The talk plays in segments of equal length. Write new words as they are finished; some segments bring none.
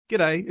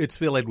G'day, it's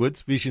Phil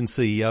Edwards, Vision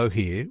CEO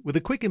here, with a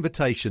quick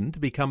invitation to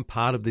become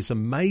part of this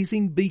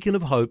amazing beacon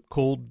of hope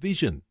called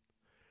Vision.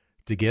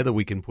 Together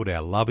we can put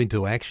our love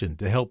into action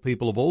to help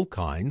people of all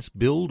kinds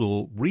build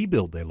or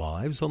rebuild their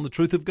lives on the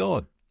truth of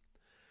God.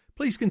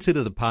 Please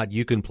consider the part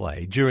you can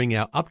play during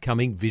our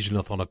upcoming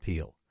Visionathon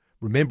appeal,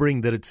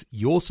 remembering that it's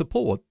your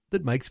support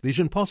that makes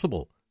Vision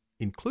possible,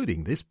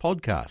 including this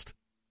podcast.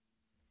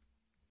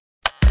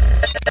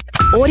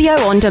 Audio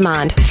on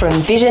demand from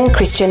Vision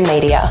Christian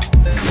Media.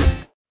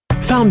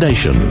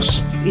 Foundations.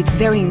 It's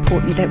very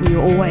important that we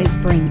always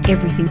bring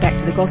everything back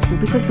to the gospel,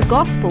 because the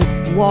gospel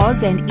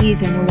was and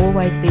is and will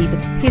always be the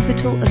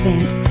pivotal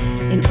event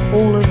in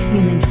all of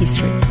human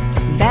history.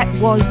 That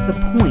was the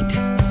point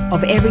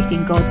of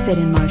everything God set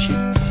in motion.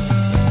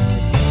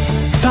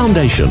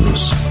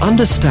 Foundations.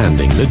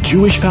 Understanding the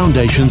Jewish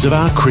foundations of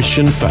our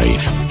Christian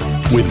faith.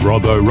 With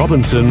Robbo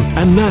Robinson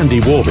and Mandy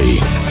Warby.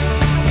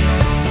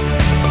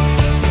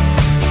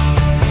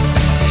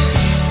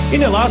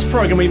 In our last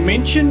program, we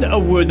mentioned a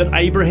word that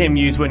Abraham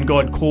used when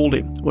God called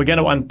him. We're going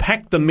to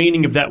unpack the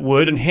meaning of that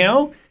word and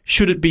how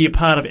should it be a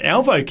part of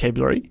our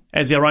vocabulary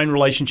as our own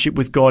relationship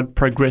with God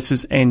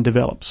progresses and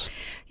develops.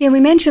 Yeah, we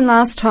mentioned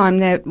last time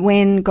that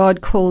when God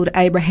called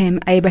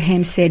Abraham,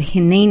 Abraham said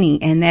Hineni,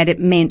 and that it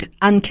meant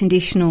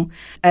unconditional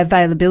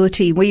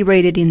availability. We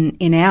read it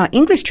in our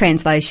English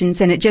translations,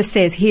 and it just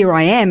says, "Here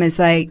I am," as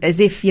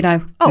if,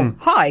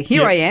 hi,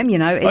 here I am,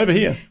 Over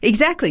here.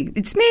 Exactly.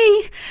 It's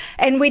me.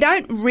 And we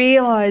don't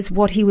realise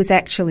what he was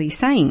actually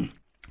saying.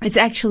 It's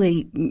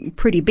actually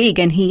pretty big,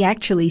 and he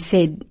actually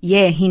said,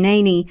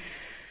 Hineni,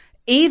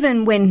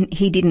 even when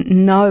he didn't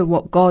know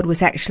what God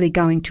was actually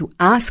going to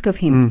ask of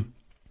him.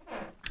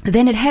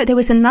 Then there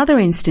was another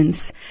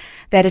instance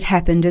that had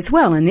happened as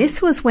well, and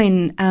this was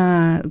when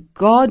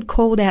God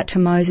called out to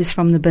Moses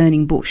from the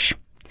burning bush,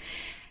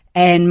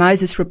 and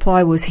Moses'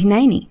 reply was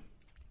Hineni.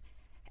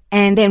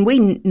 And then we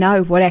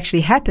know what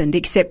actually happened,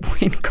 except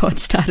when God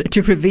started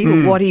to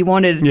reveal what he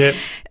wanted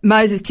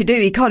Moses to do,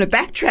 he kind of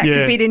backtracked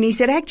a bit, and he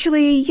said,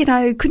 actually,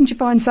 couldn't you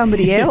find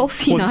somebody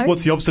else?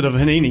 What's the opposite of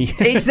Hineni?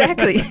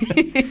 Exactly.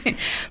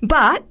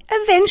 But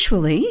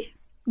eventually,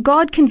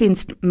 God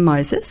convinced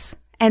Moses,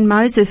 and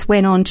Moses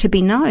went on to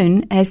be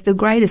known as the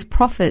greatest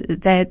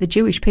prophet that the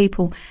Jewish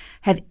people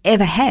have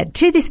ever had.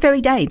 To this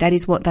very day, that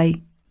is what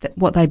they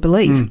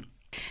believe.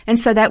 And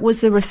so that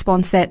was the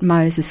response that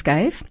Moses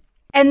gave.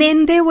 And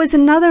then there was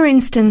another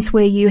instance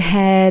where you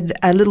had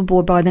a little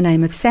boy by the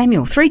name of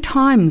Samuel. 3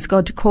 times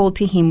God called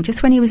to him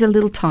just when he was a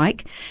little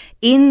tyke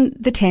in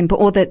the temple,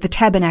 or the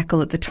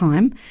tabernacle at the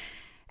time.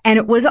 And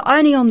it was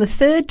only on the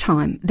 3rd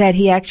time that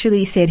he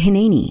actually said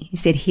Hineni. He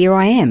said, "Here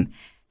I am.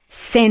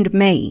 Send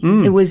me."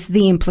 It was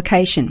the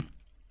implication.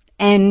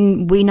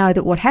 And we know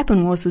that what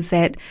happened was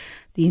that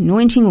the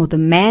anointing or the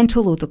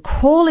mantle or the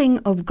calling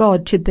of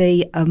God to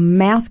be a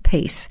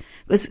mouthpiece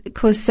was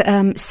because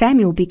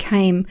Samuel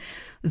became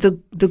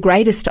the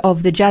greatest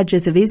of the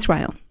judges of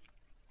Israel.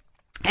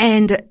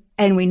 And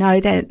we know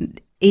that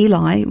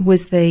Eli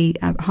was the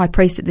high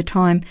priest at the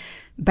time.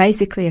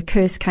 Basically, a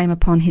curse came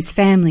upon his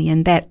family,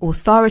 and that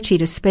authority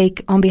to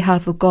speak on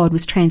behalf of God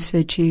was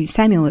transferred to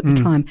Samuel at the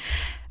time.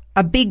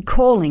 A big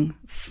calling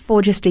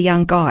for just a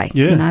young guy,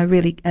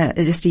 really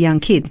just a young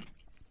kid.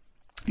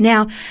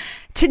 Now,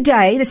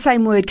 today, the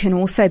same word can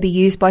also be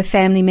used by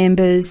family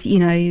members,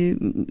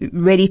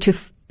 ready to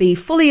be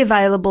fully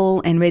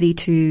available and ready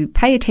to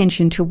pay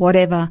attention to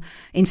whatever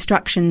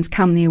instructions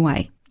come their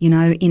way.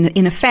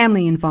 In a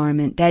family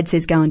environment, Dad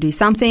says go and do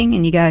something,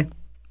 and you go,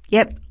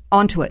 yep,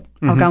 onto it.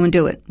 I'll go and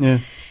do it. Yeah.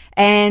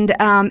 And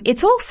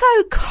it's also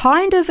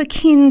kind of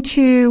akin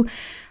to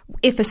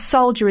if a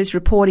soldier is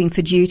reporting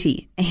for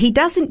duty, he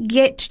doesn't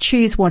get to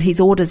choose what his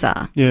orders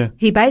are. Yeah.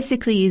 He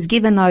basically is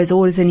given those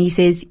orders and he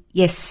says,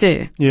 "Yes,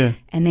 sir." Yeah.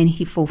 And then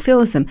he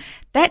fulfills them.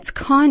 That's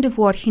kind of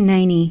what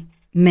Hineni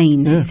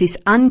means. Yeah. It's this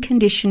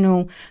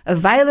unconditional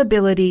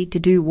availability to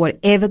do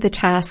whatever the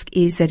task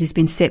is that has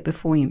been set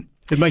before him.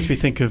 It makes me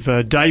think of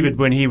David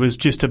when he was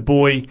just a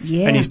boy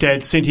and his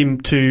dad sent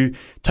him to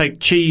take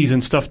cheese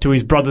and stuff to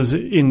his brothers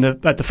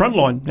at the front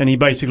line, and he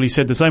basically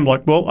said the same,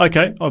 like, well,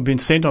 okay, I've been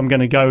sent, I'm going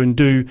to go and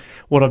do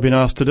what I've been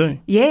asked to do.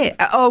 Yeah.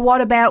 Or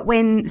what about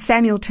when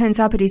Samuel turns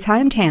up at his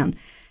hometown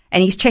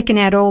and he's checking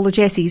out all of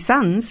Jesse's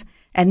sons,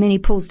 and then he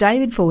pulls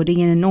David forward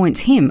and anoints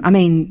him? I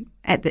mean,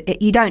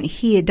 you don't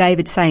hear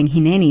David saying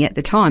Hineni at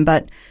the time,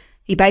 but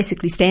he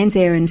basically stands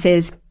there and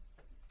says,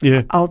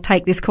 I'll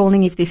take this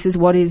calling if this is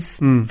what is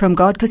from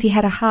God, because he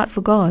had a heart for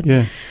God.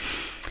 Yeah.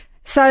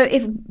 So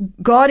if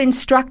God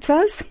instructs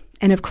us,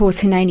 and of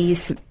course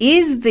Hineni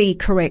is the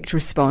correct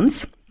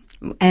response,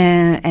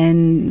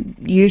 and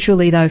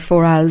usually though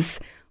for us,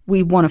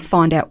 we want to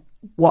find out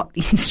what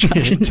the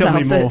instructions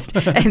are first.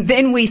 And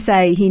then we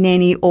say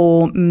Hineni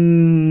or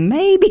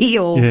maybe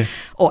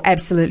or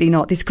absolutely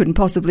not. This couldn't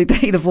possibly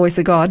be the voice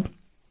of God.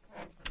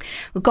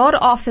 Well, God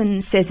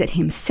often says it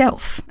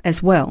himself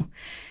as well.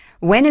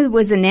 When he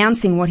was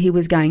announcing what he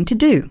was going to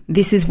do,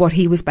 this is what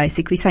he was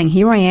basically saying.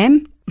 Here I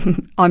am.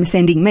 I'm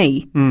sending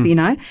me,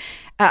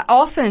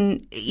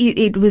 Often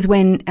it was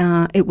when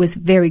it was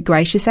very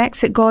gracious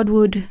acts that God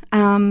would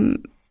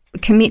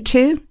commit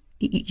to,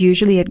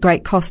 usually at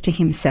great cost to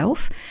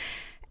himself.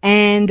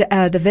 And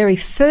the very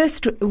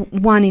first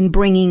one in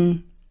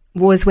bringing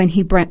was when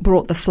he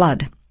brought the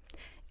flood.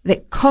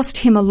 That cost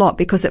him a lot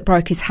because it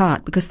broke his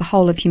heart, because the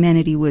whole of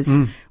humanity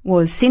was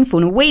sinful.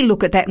 And we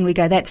look at that and we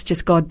go, that's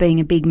just God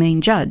being a big,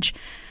 mean judge.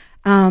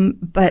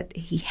 But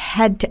he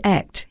had to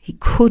act. He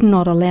could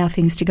not allow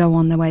things to go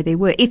on the way they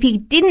were. If he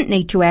didn't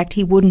need to act,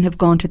 he wouldn't have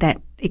gone to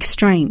that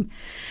extreme.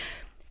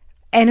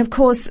 And of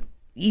course,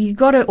 you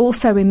got to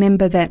also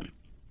remember that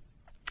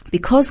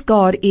because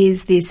God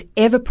is this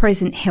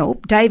ever-present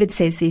help, David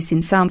says this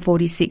in Psalm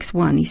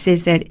 46:1. He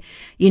says that,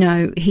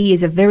 he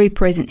is a very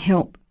present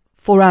help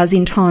for us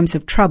in times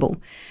of trouble.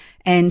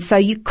 And so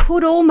you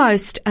could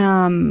almost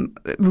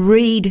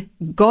read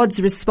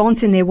God's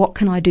response in there, what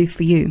can I do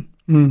for you?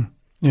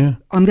 Yeah.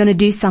 I'm going to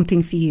do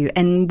something for you.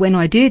 And when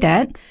I do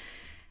that,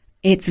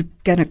 it's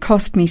going to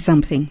cost me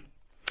something.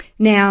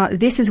 Now,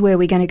 this is where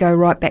we're going to go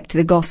right back to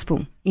the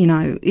gospel.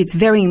 It's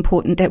very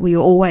important that we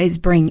always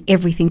bring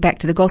everything back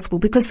to the gospel,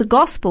 because the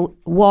gospel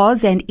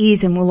was and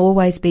is and will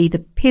always be the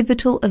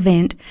pivotal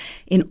event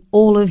in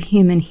all of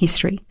human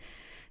history.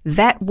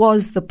 That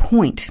was the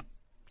point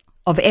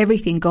of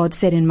everything God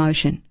set in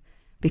motion,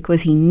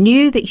 because he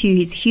knew that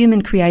his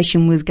human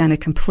creation was going to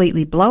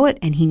completely blow it,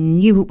 and he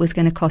knew it was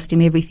going to cost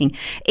him everything.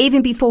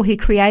 Even before he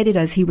created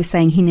us, he was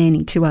saying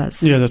hineni to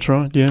us. Yeah, that's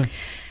right, yeah.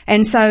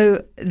 And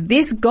so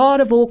this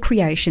God of all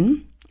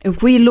creation,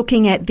 if we're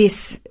looking at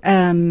this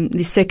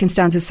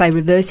circumstance of, say,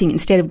 reversing,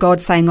 instead of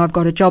God saying, I've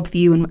got a job for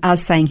you, and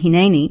us saying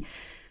hineni,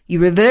 you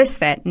reverse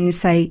that and you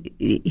say,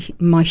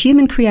 my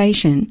human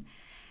creation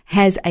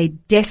has a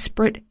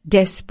desperate,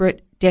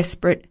 desperate,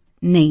 desperate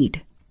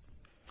need.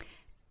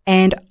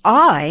 And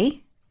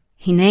I,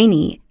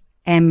 hineni,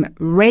 am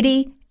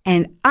ready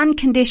and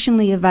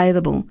unconditionally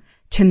available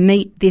to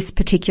meet this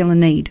particular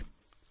need.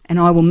 And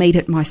I will meet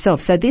it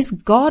myself. So this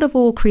God of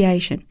all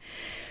creation,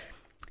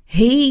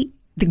 the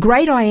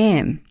great I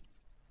am,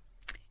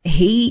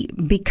 he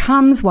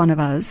becomes one of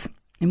us.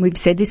 And we've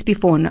said this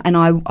before, and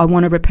I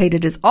want to repeat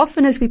it as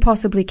often as we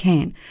possibly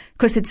can,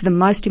 because it's the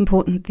most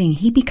important thing.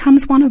 He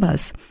becomes one of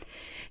us.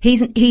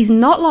 He's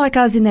not like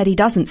us in that he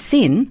doesn't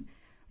sin,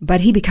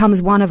 but he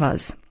becomes one of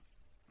us.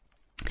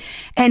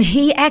 And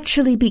he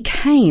actually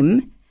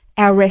became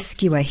our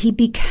rescuer. He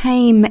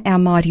became our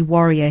mighty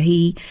warrior.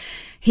 He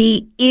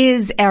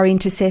is our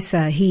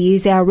intercessor. He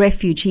is our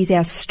refuge. He's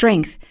our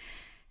strength.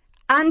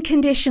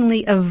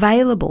 Unconditionally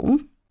available,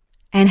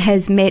 and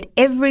has met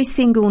every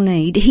single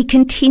need. He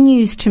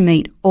continues to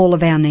meet all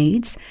of our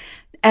needs.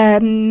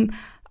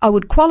 I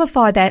would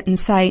qualify that and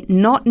say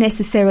not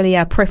necessarily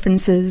our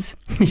preferences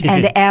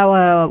and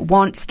our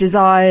wants,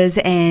 desires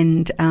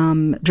and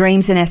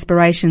dreams and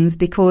aspirations,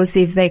 because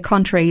if they're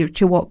contrary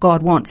to what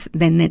God wants,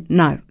 then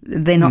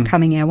they're not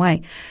coming our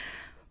way.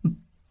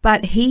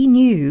 But he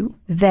knew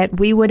that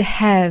we would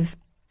have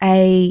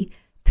a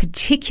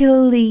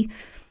particularly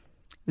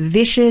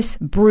vicious,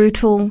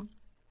 brutal,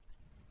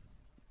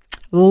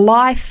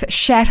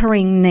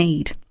 life-shattering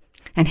need,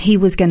 and he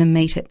was going to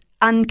meet it,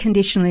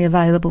 unconditionally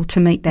available to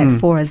meet that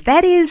for us.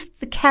 That is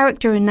the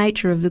character and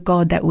nature of the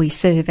God that we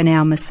serve and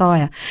our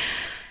Messiah.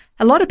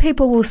 A lot of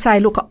people will say,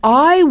 look,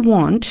 I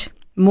want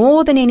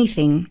more than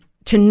anything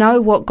to know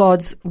what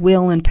God's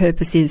will and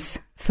purpose is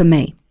for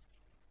me.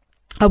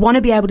 I want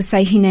to be able to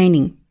say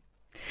hineni,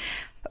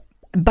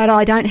 but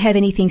I don't have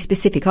anything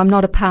specific. I'm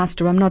not a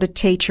pastor. I'm not a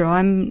teacher.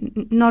 I'm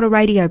not a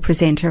radio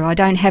presenter. I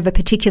don't have a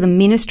particular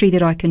ministry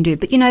that I can do.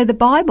 But, the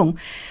Bible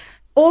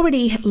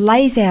already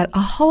lays out a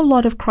whole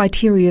lot of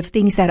criteria of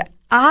things that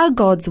are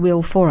God's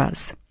will for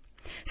us.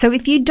 So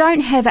if you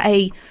don't have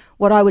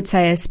what I would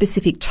say a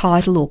specific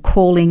title or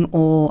calling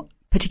or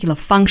particular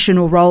function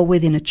or role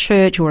within a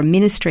church or a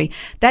ministry,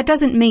 that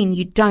doesn't mean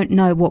you don't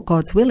know what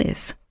God's will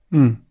is.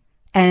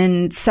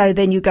 And so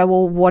then you go,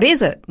 well, what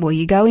is it? Well,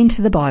 you go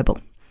into the Bible.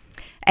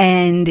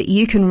 And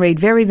you can read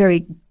very,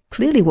 very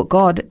clearly what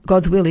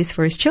God's will is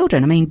for his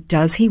children. I mean,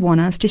 does he want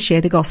us to share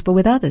the gospel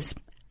with others?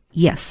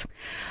 Yes.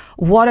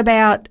 What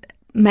about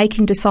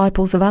making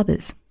disciples of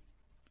others?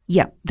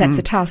 Yeah, that's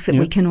a task that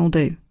we can all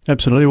do.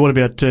 Absolutely. What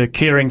about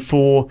caring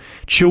for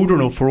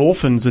children or for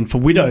orphans and for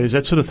widows,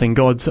 that sort of thing?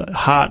 God's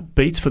heart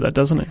beats for that,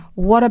 doesn't it?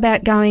 What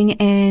about going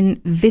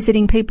and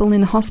visiting people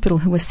in the hospital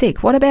who are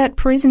sick? What about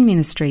prison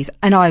ministries?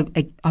 And I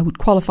would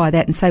qualify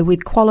that and say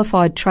with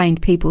qualified,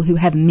 trained people who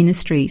have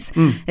ministries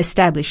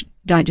established,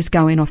 don't just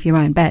go in off your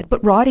own bat,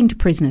 but writing to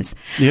prisoners.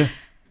 Yeah.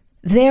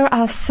 There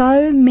are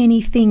so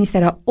many things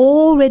that are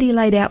already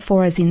laid out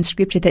for us in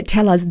Scripture that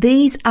tell us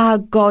these are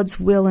God's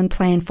will and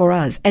plan for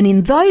us. And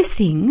in those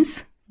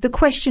things, the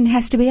question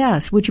has to be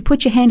asked, would you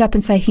put your hand up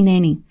and say,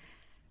 hineni,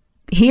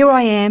 here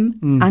I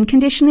am,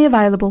 unconditionally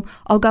available.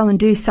 I'll go and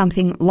do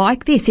something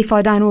like this if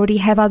I don't already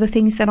have other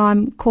things that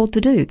I'm called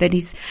to do.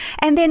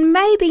 And then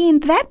maybe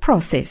in that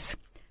process,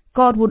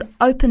 God would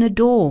open a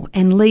door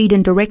and lead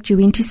and direct you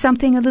into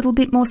something a little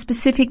bit more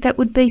specific that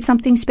would be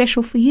something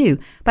special for you.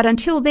 But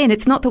until then,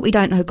 it's not that we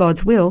don't know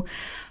God's will.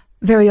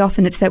 very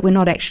often it's that we're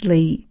not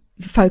actually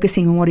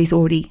focusing on what he's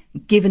already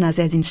given us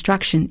as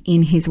instruction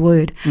in his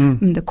word.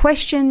 And the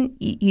question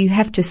you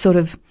have to sort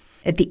of,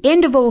 at the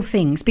end of all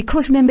things,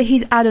 because remember,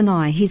 he's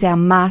Adonai, he's our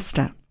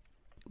master.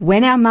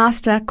 When our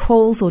master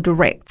calls or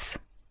directs,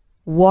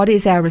 what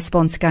is our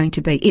response going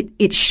to be?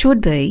 It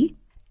should be,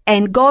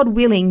 and God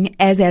willing,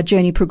 as our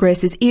journey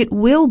progresses, it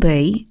will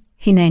be,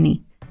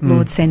 Hineni,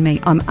 Lord, send me.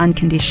 I'm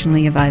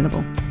unconditionally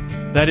available.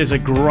 That is a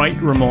great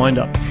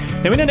reminder.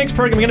 Now, in our next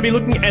program, we're going to be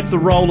looking at the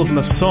role of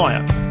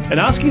Messiah and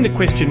asking the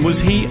question,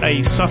 was he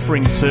a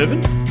suffering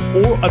servant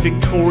or a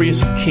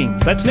victorious king?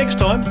 That's next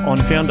time on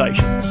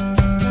Foundations.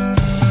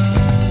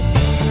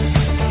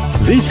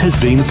 This has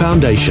been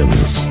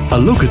Foundations, a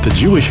look at the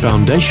Jewish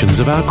foundations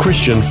of our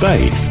Christian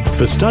faith.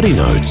 For study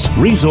notes,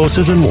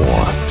 resources and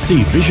more,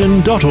 see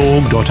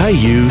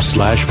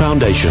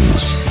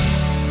vision.org.au/foundations.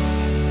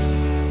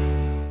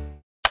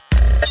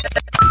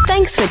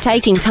 Thanks for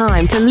taking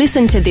time to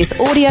listen to this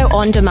audio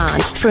on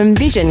demand from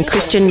Vision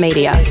Christian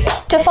Media.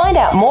 To find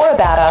out more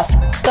about us,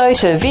 go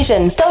to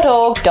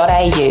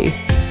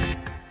vision.org.au.